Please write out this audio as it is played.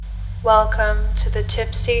Welcome to the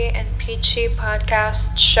Tipsy and Peachy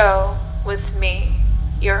podcast show with me,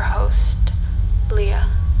 your host,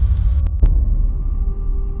 Leah.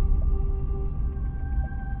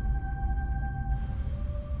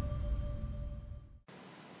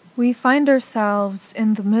 We find ourselves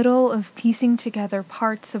in the middle of piecing together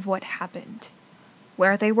parts of what happened,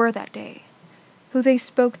 where they were that day, who they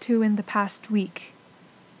spoke to in the past week,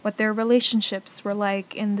 what their relationships were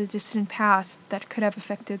like in the distant past that could have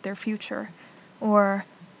affected their future, or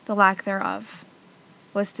the lack thereof.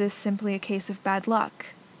 Was this simply a case of bad luck?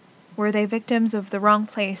 Were they victims of the wrong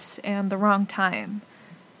place and the wrong time?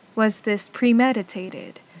 Was this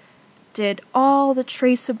premeditated? Did all the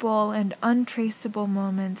traceable and untraceable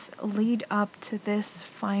moments lead up to this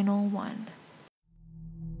final one?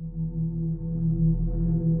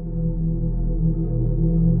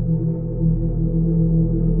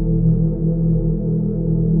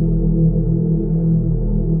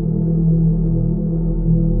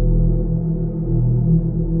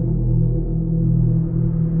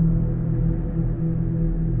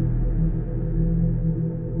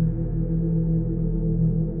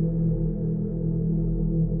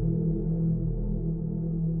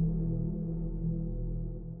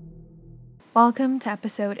 Welcome to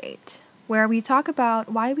episode 8, where we talk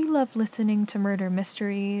about why we love listening to murder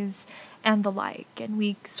mysteries and the like, and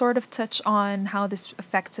we sort of touch on how this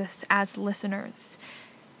affects us as listeners.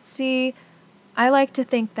 See, I like to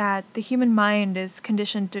think that the human mind is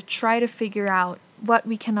conditioned to try to figure out what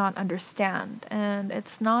we cannot understand, and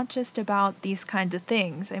it's not just about these kinds of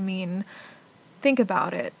things. I mean, think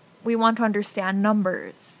about it. We want to understand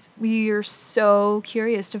numbers. We are so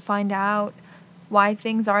curious to find out why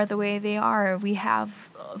things are the way they are. We have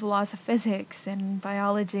the laws of physics and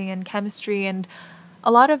biology and chemistry and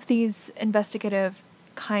a lot of these investigative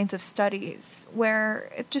kinds of studies where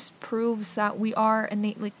it just proves that we are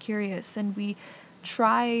innately curious and we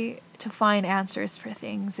try to find answers for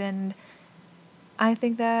things. And I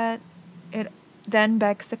think that it then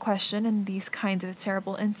begs the question in these kinds of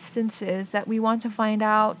terrible instances that we want to find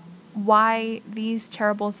out why these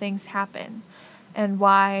terrible things happen and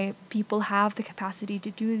why people have the capacity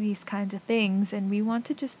to do these kinds of things, and we want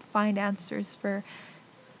to just find answers for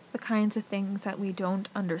the kinds of things that we don't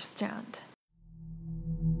understand.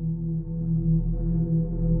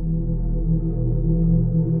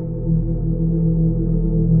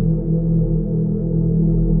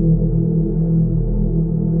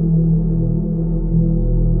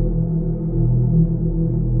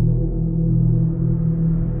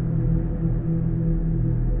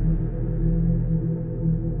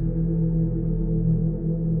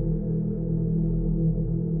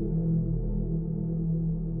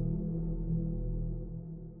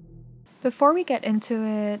 Before we get into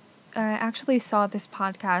it, I actually saw this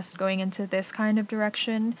podcast going into this kind of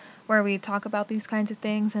direction where we talk about these kinds of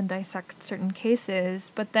things and dissect certain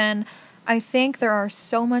cases, but then I think there are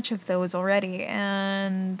so much of those already,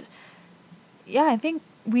 and yeah, I think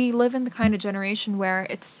we live in the kind of generation where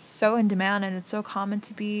it's so in demand and it's so common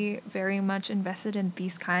to be very much invested in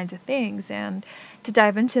these kinds of things. And to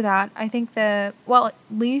dive into that, I think that, well, at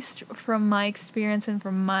least from my experience and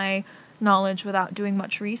from my knowledge without doing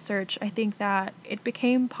much research, I think that it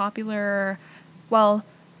became popular. Well,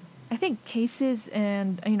 I think cases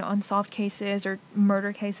and, unsolved cases or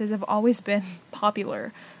murder cases have always been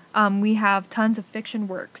popular. We have tons of fiction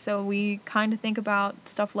work, so we kind of think about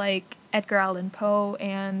stuff like Edgar Allan Poe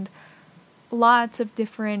and lots of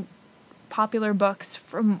different popular books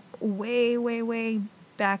from way, way, way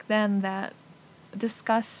back then that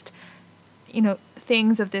discussed,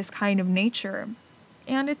 things of this kind of nature.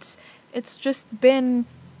 And it's just been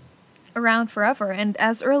around forever. And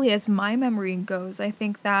as early as my memory goes, I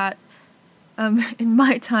think that in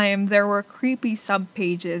my time there were creepy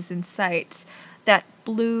subpages and sites that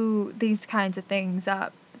blew these kinds of things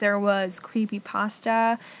up. There was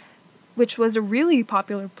creepypasta, which was a really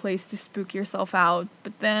popular place to spook yourself out.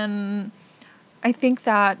 But then I think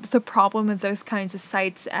that the problem with those kinds of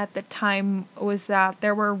sites at the time was that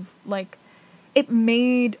there were it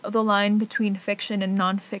made the line between fiction and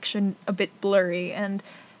nonfiction a bit blurry. And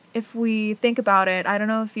if we think about it, I don't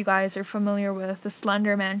know if you guys are familiar with the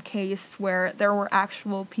Slender Man case where there were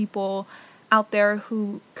actual people out there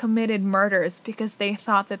who committed murders because they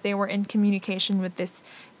thought that they were in communication with this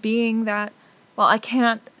being that, well, I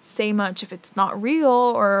can't say much if it's not real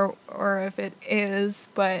or if it is,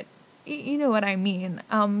 but you know what I mean.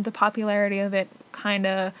 The popularity of it kind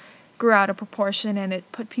of grew out of proportion and it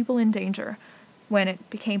put people in danger when it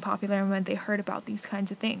became popular and when they heard about these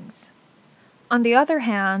kinds of things. On the other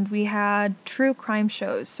hand, we had true crime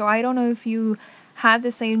shows. So I don't know if you had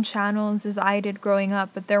the same channels as I did growing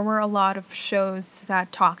up, but there were a lot of shows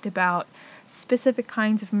that talked about specific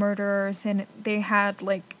kinds of murders, and they had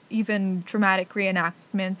like even dramatic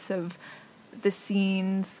reenactments of the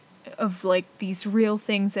scenes of like these real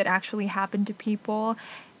things that actually happened to people.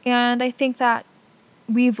 And I think that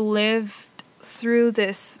we've lived through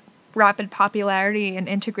this rapid popularity and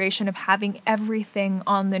integration of having everything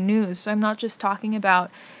on the news. So I'm not just talking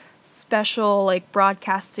about special like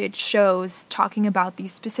broadcasted shows talking about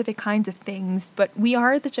these specific kinds of things, but we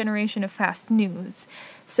are the generation of fast news.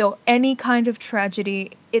 So any kind of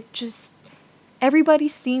tragedy, it just everybody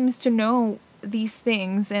seems to know these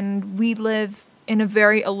things, and we live in a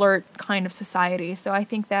very alert kind of society. So I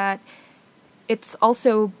think that it's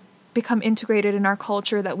also become integrated in our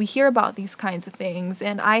culture that we hear about these kinds of things.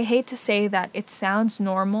 And I hate to say that it sounds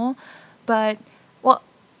normal, but, well,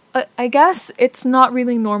 I guess it's not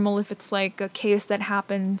really normal if it's like a case that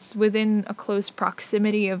happens within a close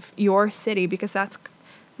proximity of your city, because that's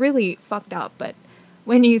really fucked up. But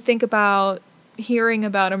when you think about hearing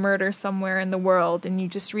about a murder somewhere in the world and you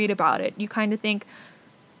just read about it, you kind of think,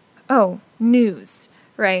 oh, news,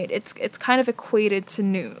 right? It's kind of equated to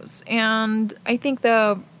news. And I think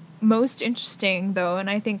the most interesting, though, and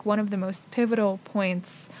I think one of the most pivotal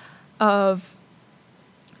points of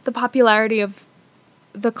the popularity of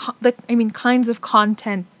kinds of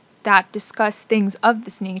content that discuss things of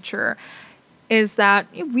this nature is that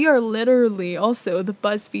we are literally also the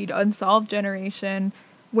BuzzFeed Unsolved generation,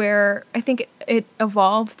 where I think it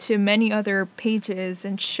evolved to many other pages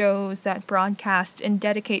and shows that broadcast and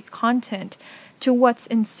dedicate content to what's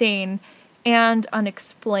insane and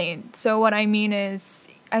unexplained. So what I mean is,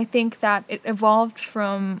 I think that it evolved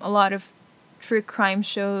from a lot of true crime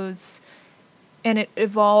shows, and it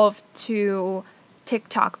evolved to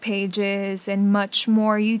TikTok pages and much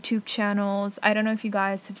more YouTube channels. I don't know if you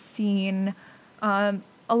guys have seen a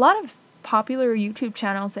lot of popular YouTube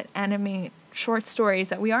channels that animate short stories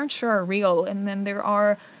that we aren't sure are real, and then there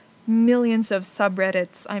are millions of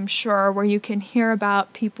subreddits, I'm sure, where you can hear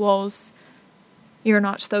about people's, you're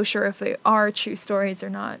not so sure if they are true stories or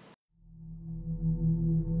not.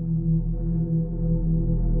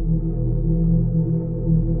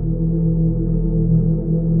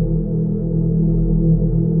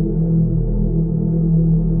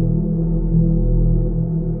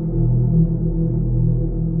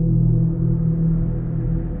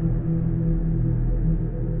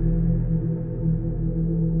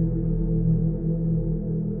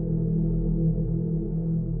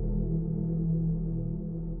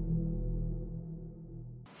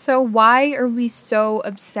 So why are we so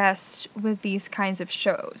obsessed with these kinds of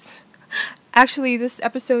shows? Actually, this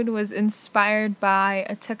episode was inspired by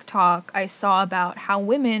a TikTok I saw about how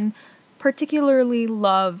women particularly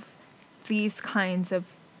love these kinds of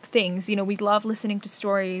things. You know, we love listening to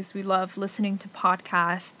stories, we love listening to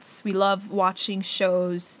podcasts, we love watching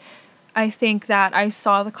shows. I think that I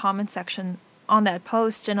saw the comment section on that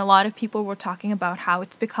post, and a lot of people were talking about how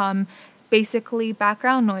it's become basically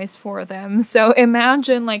background noise for them. So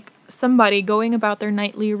imagine like somebody going about their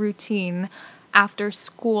nightly routine after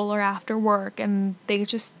school or after work, and they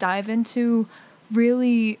just dive into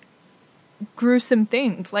really gruesome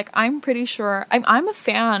things. Like, I'm pretty sure I'm a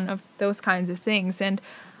fan of those kinds of things, and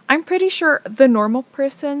I'm pretty sure the normal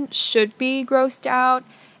person should be grossed out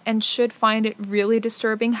and should find it really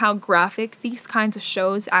disturbing how graphic these kinds of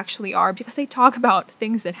shows actually are, because they talk about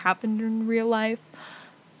things that happened in real life.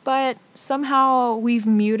 But somehow we've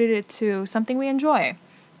muted it to something we enjoy.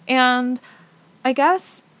 And I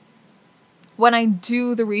guess when I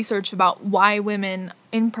do the research about why women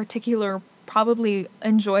in particular probably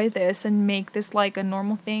enjoy this and make this like a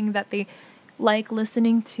normal thing that they like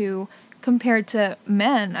listening to compared to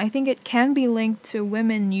men, I think it can be linked to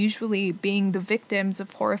women usually being the victims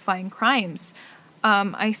of horrifying crimes.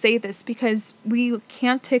 I say this because we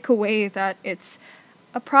can't take away that it's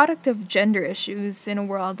a product of gender issues in a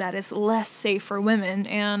world that is less safe for women.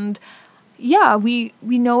 And yeah, we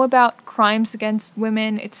know about crimes against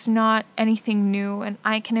women. It's not anything new, and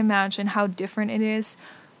I can imagine how different it is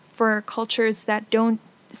for cultures that don't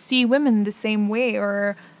see women the same way,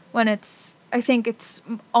 or when I think it's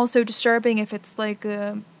also disturbing if it's like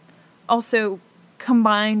also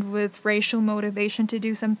combined with racial motivation to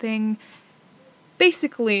do something.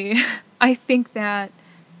 Basically, I think that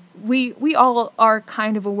we all are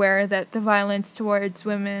kind of aware that the violence towards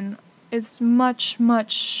women is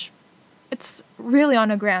much, it's really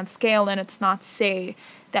on a grand scale, and it's not to say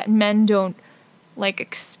that men don't like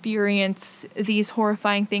experience these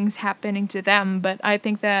horrifying things happening to them, but I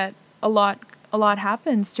think that a lot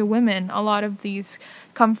happens to women. A lot of these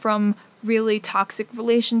come from really toxic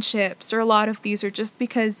relationships, or a lot of these are just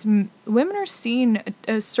because women are seen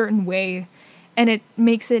a certain way, and it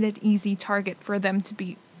makes it an easy target for them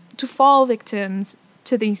to fall victims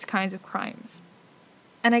to these kinds of crimes.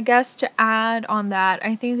 And I guess to add on that,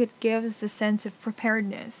 I think it gives a sense of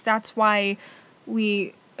preparedness. That's why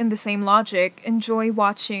we, in the same logic, enjoy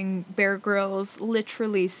watching Bear Grylls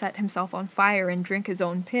literally set himself on fire and drink his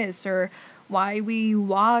own piss, or why we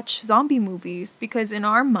watch zombie movies, because in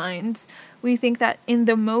our minds, we think that in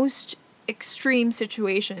the most extreme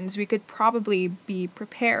situations, we could probably be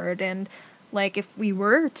prepared. And like if we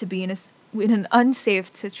were to be in an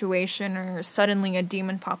unsafe situation, or suddenly a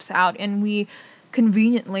demon pops out and we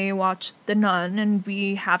conveniently watch The Nun, and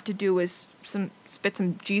we have to do is spit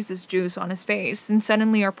some Jesus juice on his face, and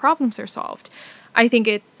suddenly our problems are solved. I think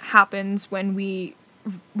it happens when we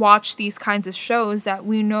watch these kinds of shows that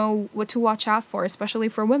we know what to watch out for, especially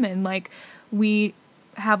for women. Like, we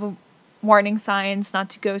have a warning signs not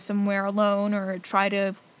to go somewhere alone, or try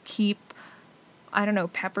to keep, I don't know,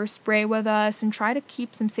 pepper spray with us, and try to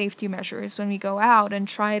keep some safety measures when we go out, and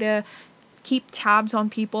try to keep tabs on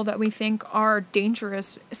people that we think are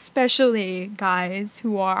dangerous, especially guys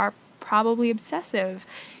who are probably obsessive.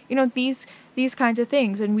 These kinds of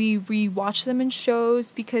things, and we watch them in shows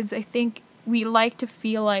because I think we like to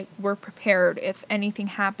feel like we're prepared if anything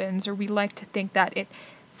happens, or we like to think that it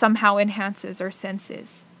somehow enhances our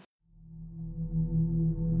senses.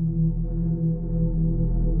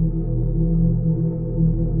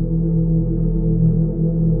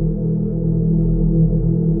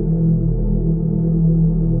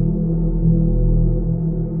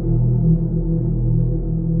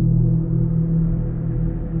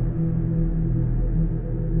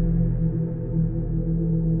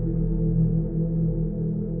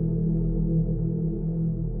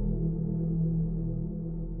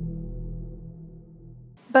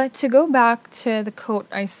 But to go back to the quote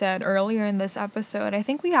I said earlier in this episode, I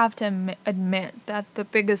think we have to admit that the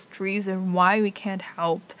biggest reason why we can't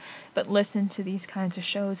help but listen to these kinds of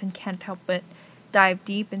shows and can't help but dive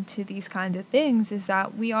deep into these kinds of things is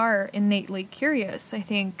that we are innately curious. I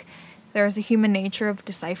think there's a human nature of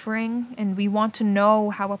deciphering, and we want to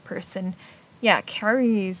know how a person,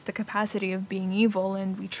 carries the capacity of being evil,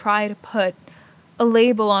 and we try to put a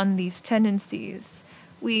label on these tendencies.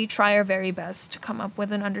 We try our very best to come up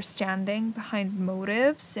with an understanding behind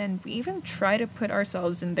motives, and we even try to put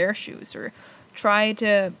ourselves in their shoes, or try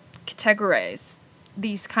to categorize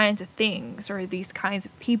these kinds of things or these kinds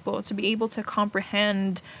of people to be able to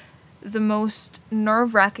comprehend the most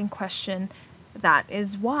nerve-wracking question, that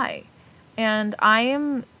is why. And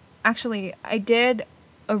I did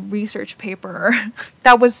a research paper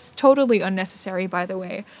that was totally unnecessary, by the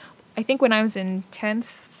way. I think when I was in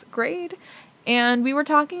 10th grade, and we were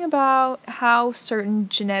talking about how certain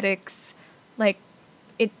genetics,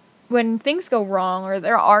 when things go wrong, or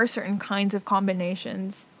there are certain kinds of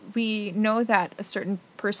combinations, we know that a certain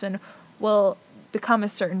person will become a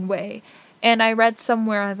certain way. And I read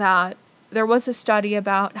somewhere that there was a study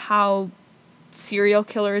about how serial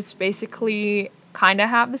killers basically kind of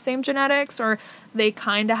have the same genetics, or they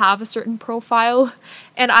kind of have a certain profile.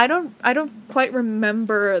 And I don't quite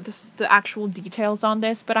remember the actual details on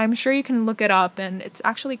this, but I'm sure you can look it up, and it's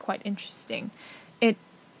actually quite interesting. It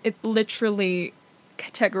literally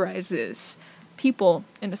categorizes people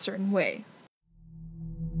in a certain way.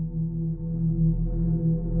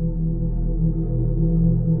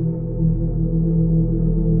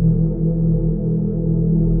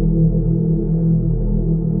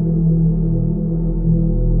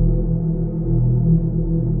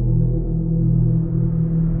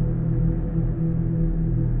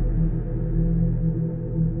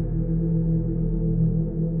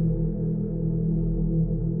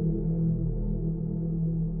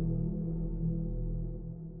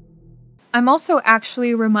 I'm also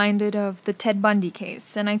actually reminded of the Ted Bundy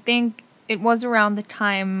case, and I think it was around the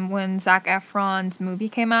time when Zac Efron's movie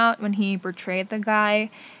came out, when he portrayed the guy,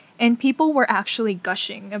 and people were actually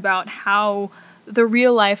gushing about how the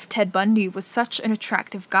real-life Ted Bundy was such an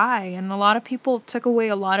attractive guy, and a lot of people took away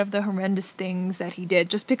a lot of the horrendous things that he did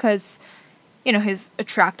just because, his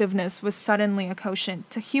attractiveness was suddenly a quotient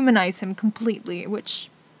to humanize him completely, which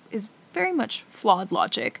is very much flawed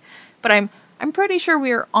logic. But I'm pretty sure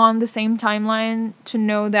we're on the same timeline to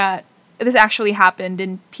know that this actually happened,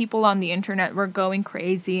 and people on the internet were going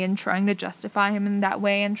crazy and trying to justify him in that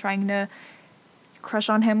way and trying to crush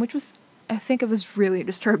on him, which was, I think it was really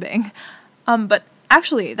disturbing. But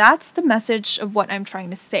actually, that's the message of what I'm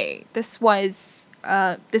trying to say. This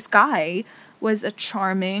guy was a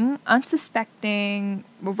charming, unsuspecting,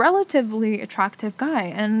 relatively attractive guy,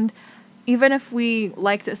 and even if we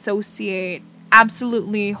like to associate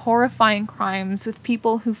absolutely horrifying crimes with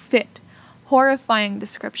people who fit horrifying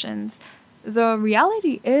descriptions, the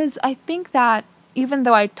reality is, I think that even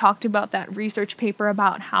though I talked about that research paper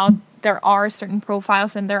about how there are certain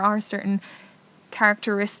profiles and there are certain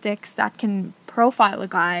characteristics that can profile a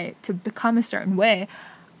guy to become a certain way,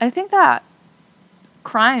 I think that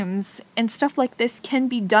crimes and stuff like this can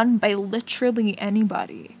be done by literally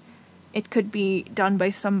anybody. It could be done by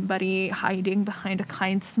somebody hiding behind a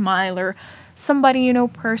kind smile, or somebody you know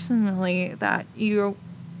personally that you're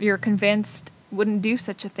convinced wouldn't do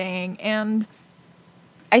such a thing. And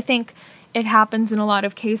I think it happens in a lot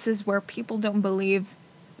of cases where people don't believe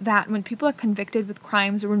that when people are convicted with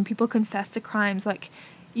crimes or when people confess to crimes, like,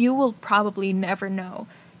 you will probably never know.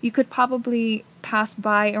 You could probably pass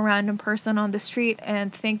by a random person on the street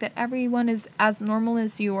and think that everyone is as normal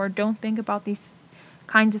as you or don't think about these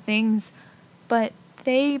kinds of things, but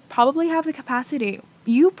they probably have the capacity.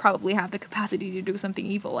 You probably have the capacity to do something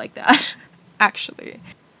evil like that, actually.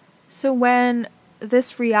 So when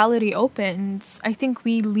this reality opens, I think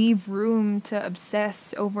we leave room to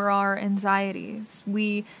obsess over our anxieties.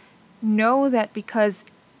 We know that because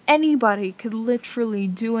anybody could literally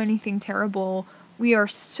do anything terrible, we are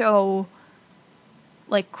so,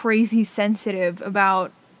 like, crazy sensitive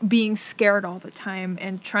about being scared all the time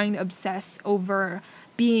and trying to obsess over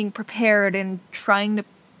being prepared and trying to,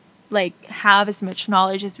 like, have as much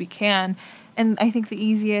knowledge as we can. And I think the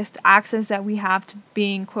easiest access that we have to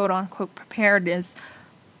being quote-unquote prepared is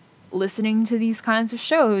listening to these kinds of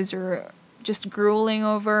shows or just grueling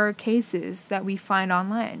over cases that we find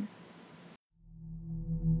online.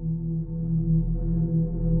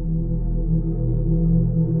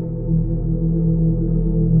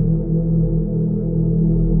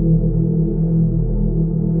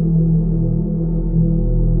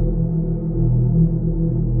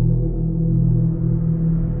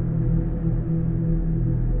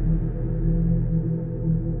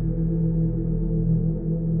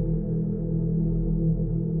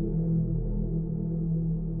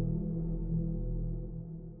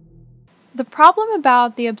 The problem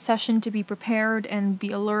about the obsession to be prepared and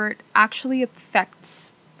be alert actually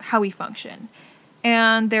affects how we function.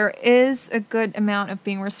 And there is a good amount of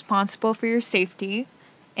being responsible for your safety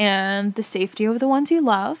and the safety of the ones you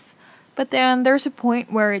love. But then there's a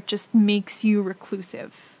point where it just makes you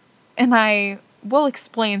reclusive. And I will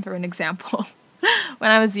explain through an example.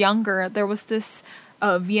 When I was younger, there was this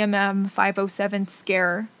VMM 507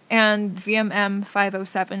 scare, and VMM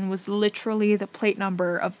 507 was literally the plate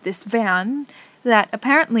number of this van that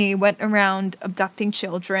apparently went around abducting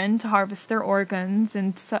children to harvest their organs.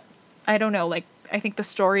 And so, I don't know, like, I think the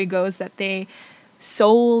story goes that they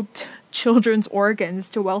sold children's organs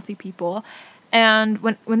to wealthy people. And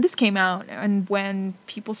when this came out and when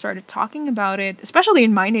people started talking about it, especially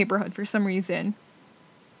in my neighborhood for some reason,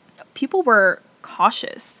 people were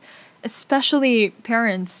cautious, especially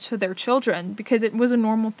parents to their children, because it was a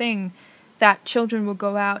normal thing that children would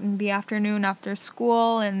go out in the afternoon after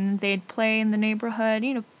school and they'd play in the neighborhood.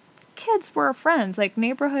 You know, kids were friends, like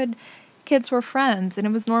neighborhood kids were friends, and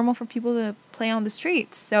it was normal for people to play on the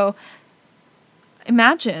streets. So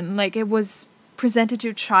imagine, like, it was presented to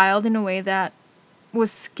a child in a way that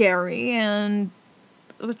was scary, and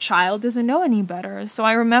the child doesn't know any better. So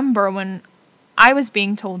I remember when I was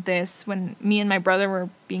being told this, when me and my brother were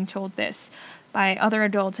being told this by other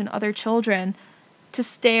adults and other children, to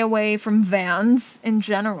stay away from vans in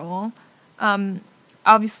general.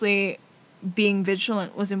 Obviously, being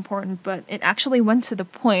vigilant was important, but it actually went to the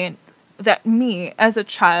point that me, as a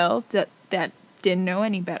child that didn't know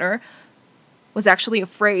any better, was actually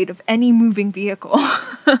afraid of any moving vehicle.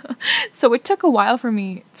 So it took a while for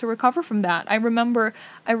me to recover from that. I remember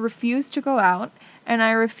I refused to go out, and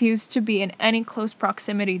I refused to be in any close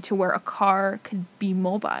proximity to where a car could be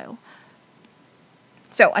mobile.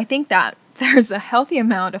 So I think that there's a healthy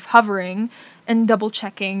amount of hovering and double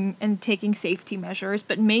checking and taking safety measures,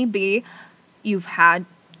 but maybe you've had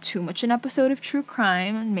too much an episode of true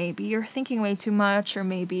crime, and maybe you're thinking way too much, or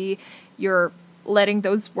maybe you're letting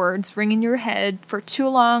those words ring in your head for too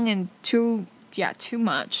long and too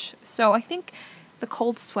much. So I think the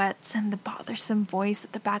cold sweats and the bothersome voice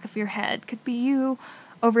at the back of your head could be you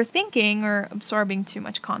overthinking or absorbing too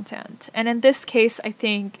much content. And in this case, I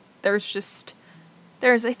think there's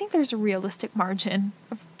a realistic margin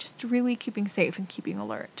of just really keeping safe and keeping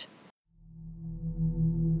alert.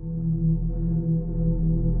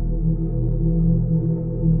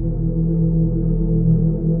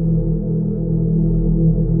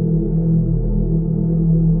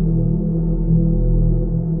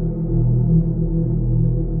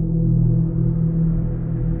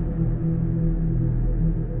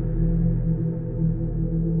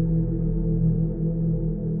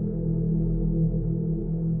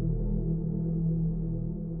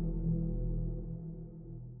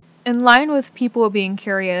 in line with people being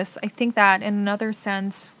curious, I think that in another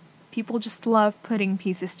sense, people just love putting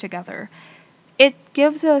pieces together. It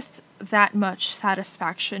gives us that much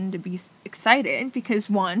satisfaction to be excited because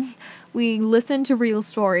one, we listen to real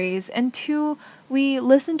stories, and two, we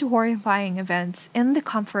listen to horrifying events in the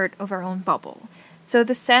comfort of our own bubble. So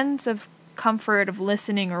the sense of comfort of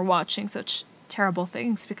listening or watching such terrible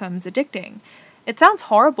things becomes addicting. It sounds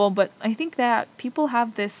horrible, but I think that people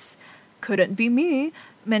have this couldn't be me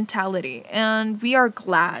mentality, and we are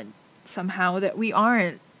glad somehow that we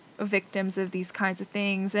aren't victims of these kinds of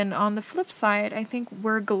things. And on the flip side, I think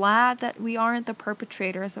we're glad that we aren't the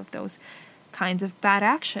perpetrators of those kinds of bad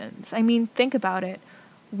actions. I mean, think about it.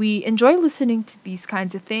 We enjoy listening to these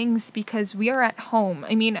kinds of things because we are at home.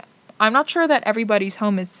 I mean, I'm not sure that everybody's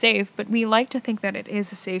home is safe, but we like to think that it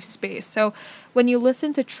is a safe space. So when you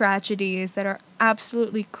listen to tragedies that are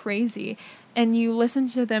absolutely crazy and you listen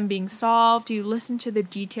to them being solved, you listen to the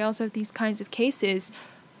details of these kinds of cases,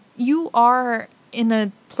 you are in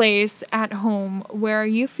a place at home where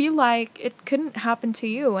you feel like it couldn't happen to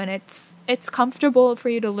you, and it's comfortable for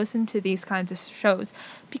you to listen to these kinds of shows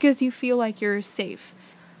because you feel like you're safe.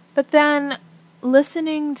 But then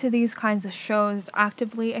listening to these kinds of shows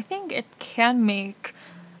actively, I think it can make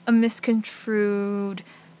a misconstrued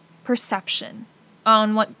perception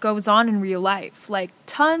on what goes on in real life. Like,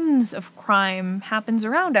 tons of crime happens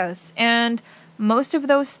around us, and most of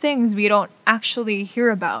those things we don't actually hear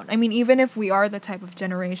about. I mean, even if we are the type of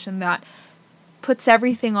generation that puts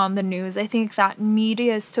everything on the news, I think that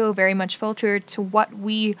media is so very much filtered to what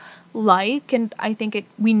we like, and I think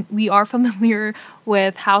we are familiar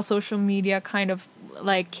with how social media kind of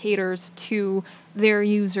like caters to their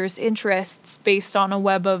users' interests based on a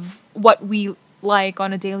web of what we like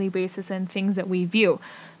on a daily basis and things that we view.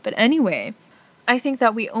 But anyway, I think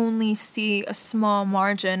that we only see a small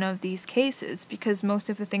margin of these cases because most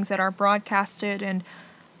of the things that are broadcasted and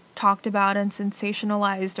talked about and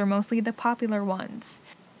sensationalized are mostly the popular ones.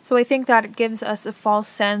 So I think that it gives us a false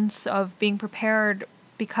sense of being prepared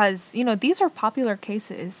because, these are popular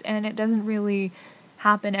cases and it doesn't really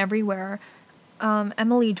happen everywhere.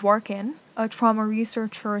 Emily Dworkin, a trauma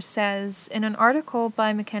researcher, says in an article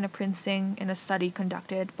by McKenna Prinsing in a study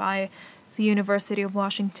conducted by the University of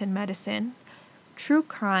Washington Medicine, true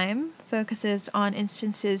crime focuses on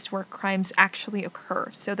instances where crimes actually occur.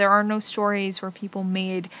 So there are no stories where people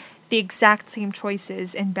made the exact same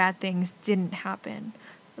choices and bad things didn't happen.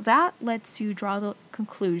 That lets you draw the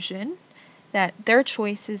conclusion that their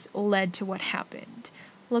choices led to what happened.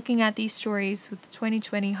 Looking at these stories with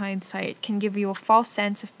 2020 hindsight can give you a false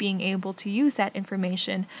sense of being able to use that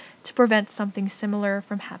information to prevent something similar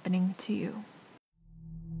from happening to you.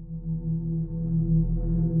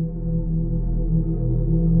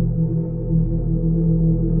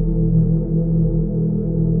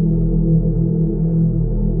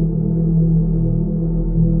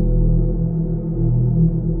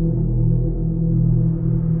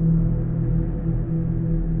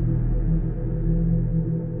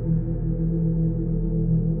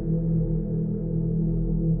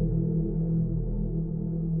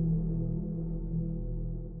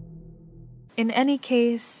 In any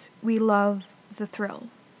case, we love the thrill.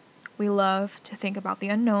 We love to think about the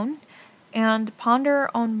unknown and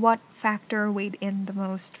ponder on what factor weighed in the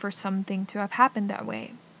most for something to have happened that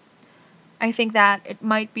way. I think that it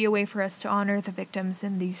might be a way for us to honor the victims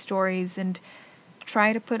in these stories and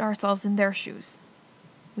try to put ourselves in their shoes.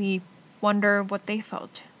 We wonder what they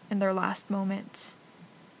felt in their last moments.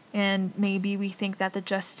 And maybe we think that the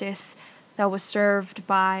justice that was served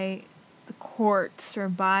by the courts or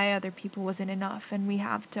by other people wasn't enough, and we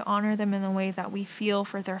have to honor them in the way that we feel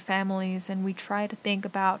for their families, and we try to think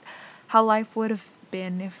about how life would have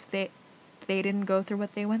been if they didn't go through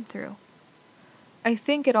what they went through. I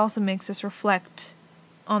think it also makes us reflect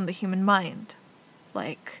on the human mind,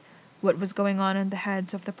 like what was going on in the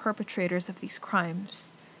heads of the perpetrators of these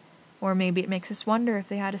crimes. Or maybe it makes us wonder if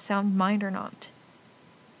they had a sound mind or not.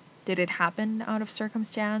 Did it happen out of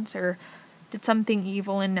circumstance, or did something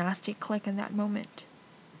evil and nasty click in that moment?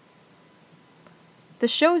 The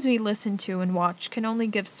shows we listen to and watch can only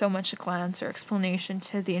give so much a glance or explanation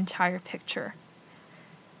to the entire picture.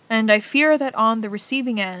 And I fear that on the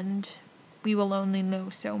receiving end, we will only know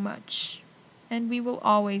so much, and we will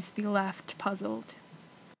always be left puzzled.